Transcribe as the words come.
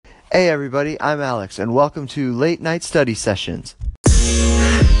Hey everybody, I'm Alex, and welcome to Late Night Study Sessions.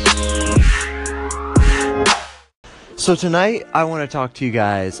 So tonight, I want to talk to you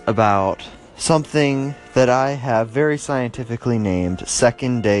guys about something that I have very scientifically named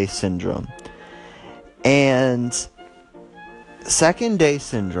Second Day Syndrome. And Second Day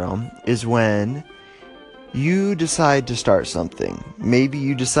Syndrome is when you decide to start something. Maybe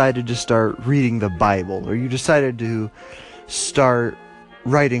you decided to start reading the Bible, or you decided to start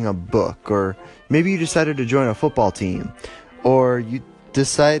writing a book, or maybe you decided to join a football team, or you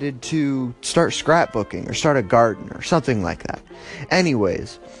decided to start scrapbooking or start a garden or something like that.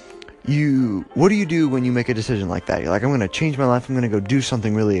 Anyways, what do you do when you make a decision like that? You're like, I'm going to change my life, I'm going to go do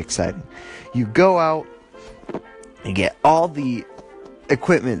something really exciting. You go out and get all the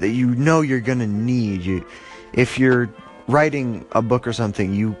equipment that you know you're going to need. If you're writing a book or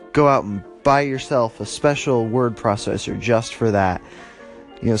something, you go out and buy yourself a special word processor just for that.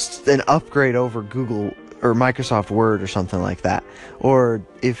 An upgrade over Google or Microsoft Word or something like that. Or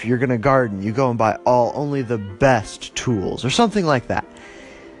if you're going to garden, you go and buy only the best tools or something like that.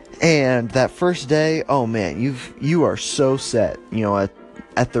 And that first day, oh man, you are so set.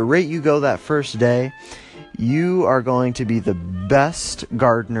 At the rate you go that first day, you are going to be the best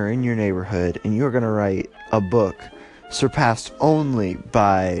gardener in your neighborhood, and you're going to write a book surpassed only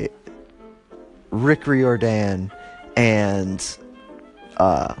by Rick Riordan and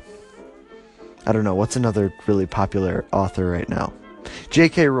I don't know, what's another really popular author right now?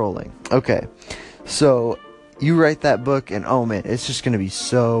 J.K. Rowling. Okay, so you write that book, and oh man, it's just going to be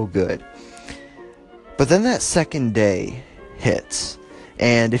so good. But then that second day hits,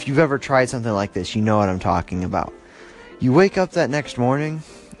 and if you've ever tried something like this, you know what I'm talking about. You wake up that next morning,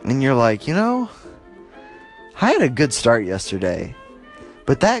 and you're like, I had a good start yesterday,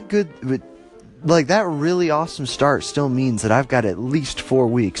 but that really awesome start still means that I've got at least 4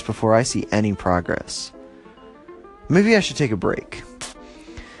 weeks before I see any progress. Maybe I should take a break.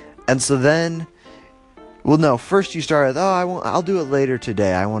 And so then, first you start with, I'll do it later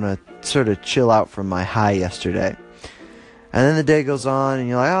today. I want to sort of chill out from my high yesterday. And then the day goes on, and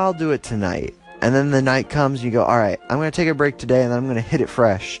you're like, I'll do it tonight. And then the night comes, and you go, all right, I'm going to take a break today, and then I'm going to hit it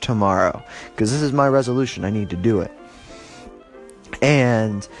fresh tomorrow. Because this is my resolution. I need to do it.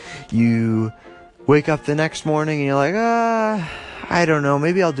 And you wake up the next morning, and you're like, I don't know,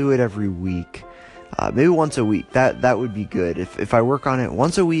 maybe I'll do it every week. Maybe once a week. That would be good. If I work on it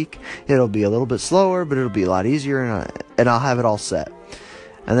once a week, it'll be a little bit slower, but it'll be a lot easier, and I'll have it all set.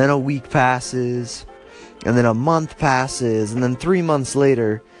 And then a week passes, and then a month passes, and then 3 months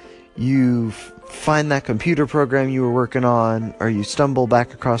later, you find that computer program you were working on, or you stumble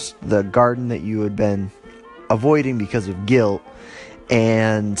back across the garden that you had been avoiding because of guilt,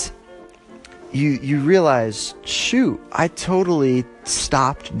 and you realize, shoot, I totally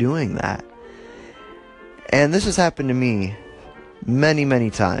stopped doing that. And this has happened to me many, many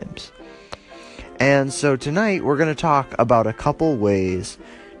times. And so tonight we're going to talk about a couple ways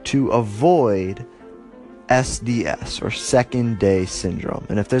to avoid SDS, or Second Day Syndrome.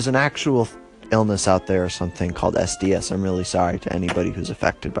 And if there's an actual illness out there or something called SDS, I'm really sorry to anybody who's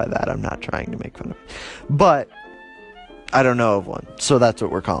affected by that. I'm not trying to make fun of it. But I don't know of one, so that's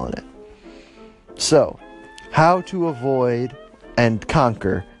what we're calling it. So, how to avoid and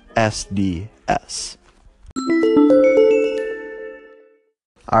conquer SDS.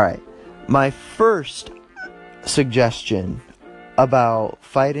 Alright, my first suggestion about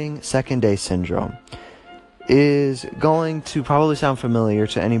fighting Second Day Syndrome is going to probably sound familiar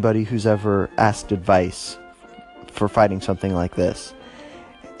to anybody who's ever asked advice for fighting something like this.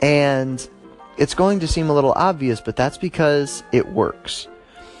 And it's going to seem a little obvious, but that's because it works.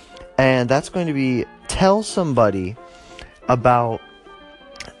 And that's going to be, tell somebody about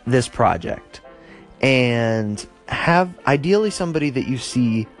this project. And have ideally somebody that you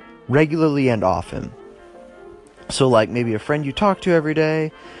see regularly and often. So like maybe a friend you talk to every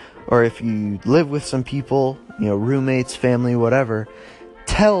day, or if you live with some people, roommates, family, whatever,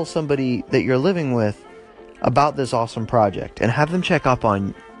 tell somebody that you're living with about this awesome project, and have them check up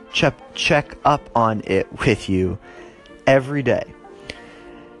on it with you every day.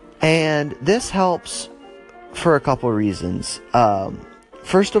 And this helps for a couple reasons.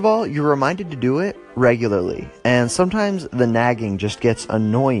 First of all, you're reminded to do it regularly, and sometimes the nagging just gets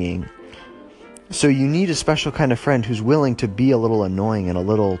annoying. So you need a special kind of friend who's willing to be a little annoying and a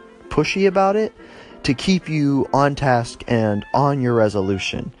little pushy about it to keep you on task and on your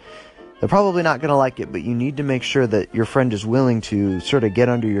resolution. They're probably not going to like it, but you need to make sure that your friend is willing to sort of get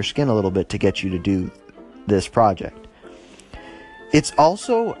under your skin a little bit to get you to do this project. It's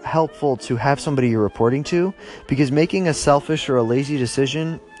also helpful to have somebody you're reporting to, because making a selfish or a lazy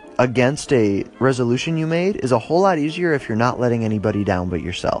decision against a resolution you made is a whole lot easier if you're not letting anybody down but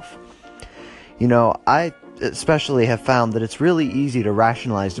yourself. You know, I especially have found that it's really easy to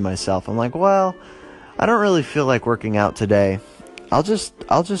rationalize to myself. I'm like, well, I don't really feel like working out today. I'll just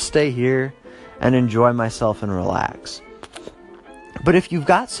stay here and enjoy myself and relax. But if you've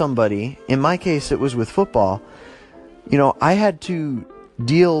got somebody, in my case it was with football, you know, I had to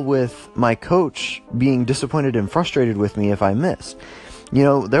deal with my coach being disappointed and frustrated with me if I missed. You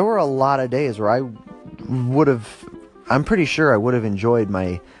know, there were a lot of days where I'm pretty sure I would have enjoyed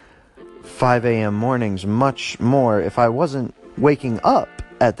my 5 a.m. mornings much more if I wasn't waking up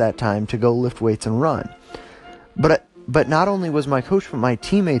at that time to go lift weights and run. But not only was my coach, but my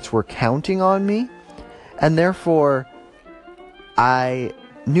teammates were counting on me, and therefore I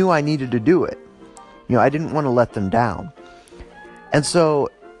knew I needed to do it. You know, I didn't want to let them down. And so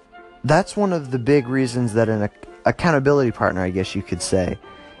that's one of the big reasons that an accountability partner, I guess you could say,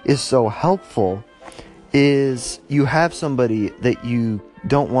 is so helpful, is you have somebody that you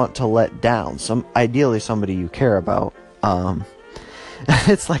don't want to let down. Ideally somebody you care about.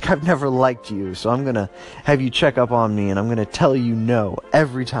 It's like I've never liked you, so I'm going to have you check up on me and I'm going to tell you no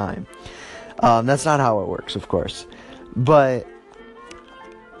every time. That's not how it works, of course. But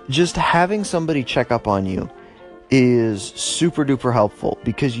just having somebody check up on you is super duper helpful,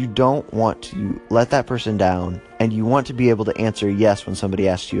 because you don't want to let that person down, and you want to be able to answer yes when somebody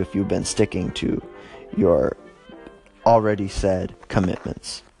asks you if you've been sticking to your already said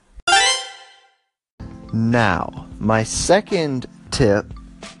commitments. Now, my second tip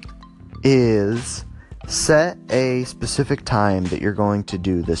is set a specific time that you're going to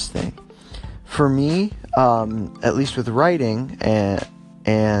do this thing. For me, at least with writing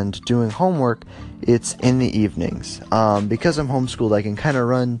and doing homework, it's in the evenings. Because I'm homeschooled, I can kind of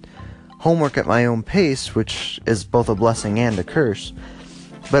run homework at my own pace, which is both a blessing and a curse.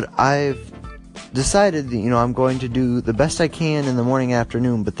 But I've decided that, you know, I'm going to do the best I can in the morning,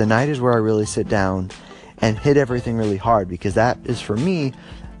 afternoon, but the night is where I really sit down and hit everything really hard, because that is, for me,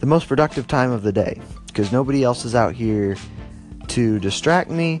 the most productive time of the day, because nobody else is out here to distract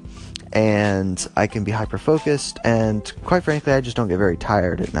me, and I can be hyper-focused, and quite frankly, I just don't get very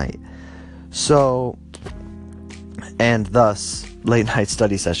tired at night. So, and thus, late night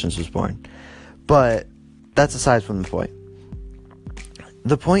study sessions was born. But that's aside from the point.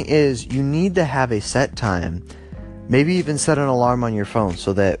 The point is, you need to have a set time, maybe even set an alarm on your phone,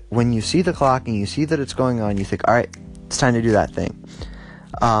 so that when you see the clock and you see that it's going on, you think, all right, it's time to do that thing.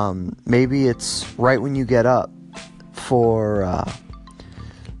 Maybe it's right when you get up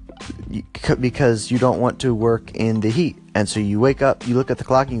because you don't want to work in the heat. And so you wake up, you look at the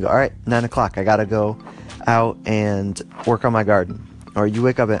clock, and you go, all right, 9 o'clock, I gotta go out and work on my garden. Or you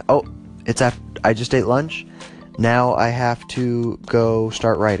wake up and, I just ate lunch, now I have to go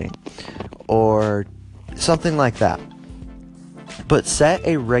start writing. Or something like that. But set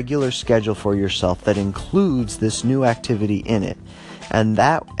a regular schedule for yourself that includes this new activity in it,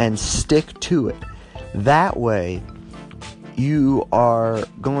 and stick to it. That way, you are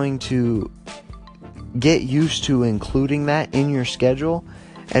going to get used to including that in your schedule,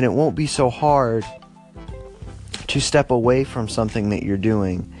 and it won't be so hard to step away from something that you're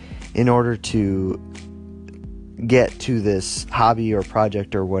doing in order to get to this hobby or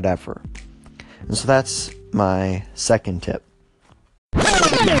project or whatever. And so that's my second tip.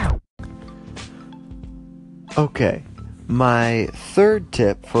 Okay, my third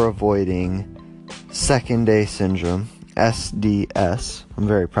tip for avoiding second day syndrome, SDS, I'm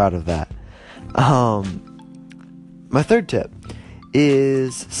very proud of that. My third tip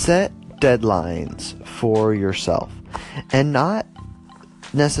is set deadlines for yourself, and not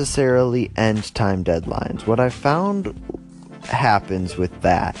necessarily end time deadlines. What I've found happens with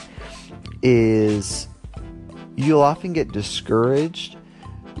that is you'll often get discouraged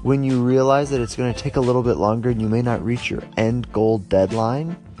when you realize that it's going to take a little bit longer and you may not reach your end goal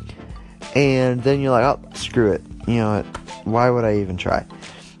deadline. And then you're like, oh, screw it. You know what? Why would I even try?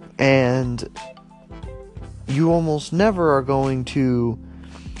 And you almost never are going to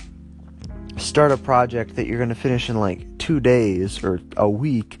start a project that you're going to finish in like 2 days or a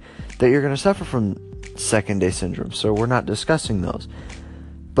week that you're going to suffer from second day syndrome. So we're not discussing those.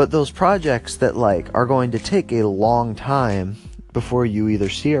 But those projects that are going to take a long time before you either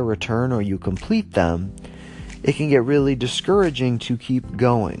see a return or you complete them, it can get really discouraging to keep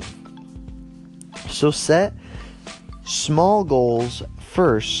going. So set small goals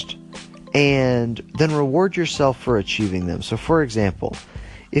first and then reward yourself for achieving them. So for example,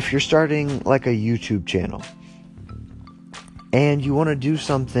 if you're starting like a YouTube channel and you want to do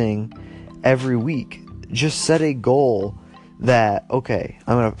something every week, just set a goal that, okay,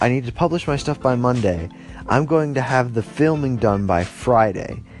 I need to publish my stuff by Monday. I'm going to have the filming done by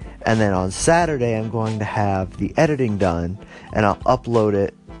Friday. And then on Saturday, I'm going to have the editing done, and I'll upload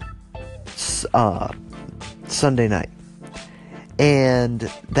it Sunday night. And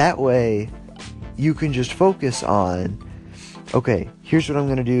that way, you can just focus on, okay, here's what I'm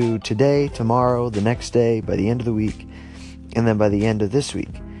going to do today, tomorrow, the next day, by the end of the week, and then by the end of this week.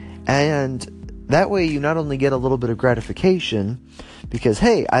 And that way, you not only get a little bit of gratification, because,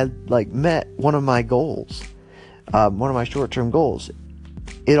 hey, I, met one of my goals, one of my short-term goals.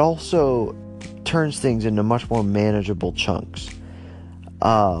 It also turns things into much more manageable chunks.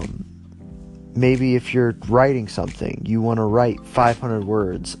 Maybe if you're writing something, you want to write 500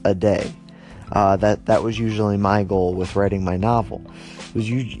 words a day. That was usually my goal with writing my novel. Was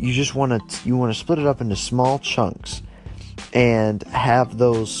you just want to split it up into small chunks and have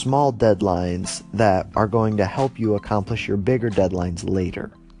those small deadlines that are going to help you accomplish your bigger deadlines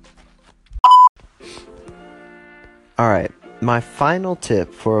later. Alright, my final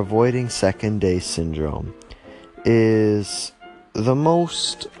tip for avoiding second day syndrome is the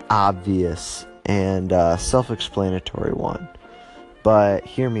most obvious and self-explanatory one. But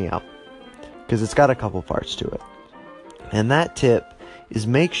hear me out, because it's got a couple parts to it. And that tip is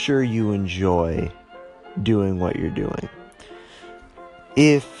make sure you enjoy doing what you're doing.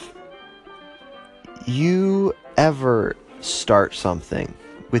 If you ever start something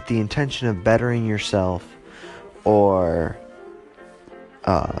with the intention of bettering yourself or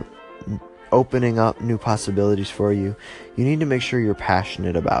opening up new possibilities for you, you need to make sure you're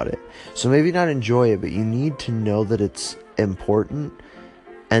passionate about it. So maybe not enjoy it, but you need to know that it's important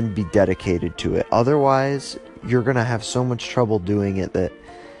and be dedicated to it. Otherwise, you're going to have so much trouble doing it that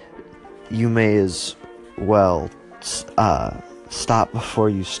you may as well stop before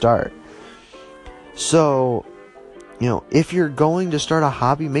you start. So, if you're going to start a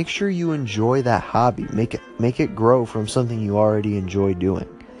hobby, make sure you enjoy that hobby. Make it grow from something you already enjoy doing.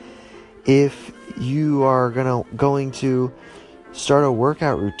 If you are going to start a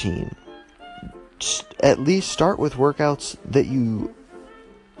workout routine, at least start with workouts that you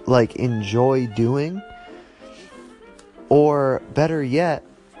enjoy doing, or better yet,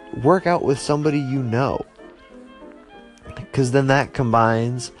 work out with somebody you know, because then that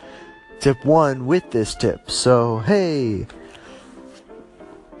combines tip 1 with this tip. So hey,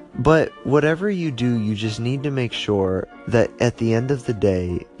 but whatever you do, you just need to make sure that at the end of the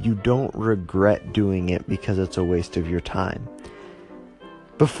day, you don't regret doing it because it's a waste of your time.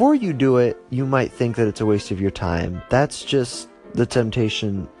 Before you do it, you might think that it's a waste of your time. That's just the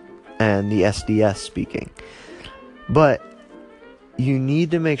temptation and the SDS speaking. But you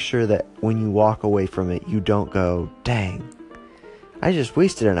need to make sure that when you walk away from it, you don't go, dang, I just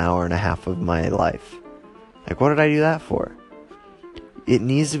wasted an hour and a half of my life. What did I do that for? It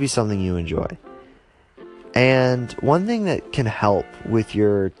needs to be something you enjoy. And one thing that can help with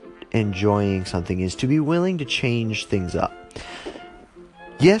your enjoying something is to be willing to change things up.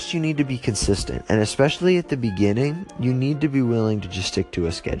 Yes, you need to be consistent, and especially at the beginning, you need to be willing to just stick to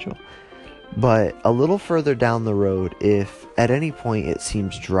a schedule. But a little further down the road, if at any point it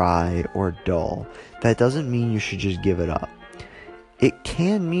seems dry or dull, that doesn't mean you should just give it up. It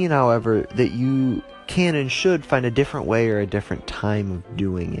can mean, however, that you can and should find a different way or a different time of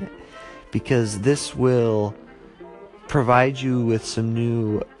doing it, because this will provide you with some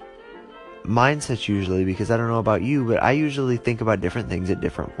new mindsets usually, because I don't know about you, but I usually think about different things at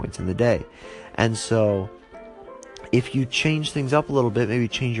different points in the day. And so if you change things up a little bit, maybe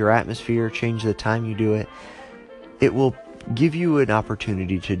change your atmosphere, change the time you do it, it will give you an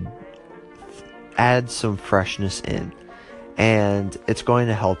opportunity to add some freshness in, and it's going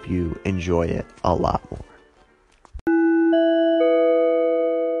to help you enjoy it a lot more.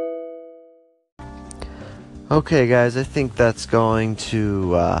 Okay guys, I think that's going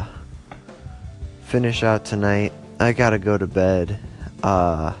to finish out tonight. I gotta go to bed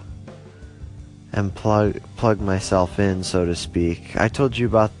and plug myself in, so to speak. I told you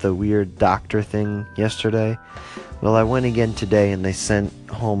about the weird doctor thing yesterday. Well, I went again today and they sent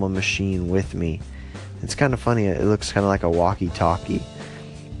home a machine with me. It's kind of funny. It looks kind of like a walkie-talkie,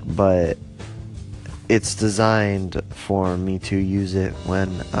 but it's designed for me to use it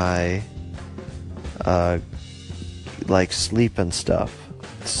when I sleep and stuff.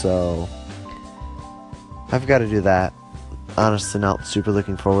 So I've got to do that. Honestly, not super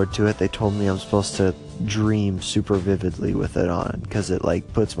looking forward to it. They told me I'm supposed to dream super vividly with it on, because it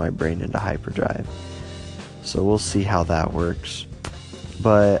puts my brain into hyperdrive. So we'll see how that works.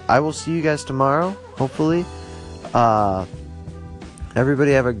 But I will see you guys tomorrow, hopefully.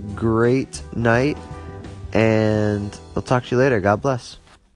 Everybody have a great night, And I'll talk to you later. God bless.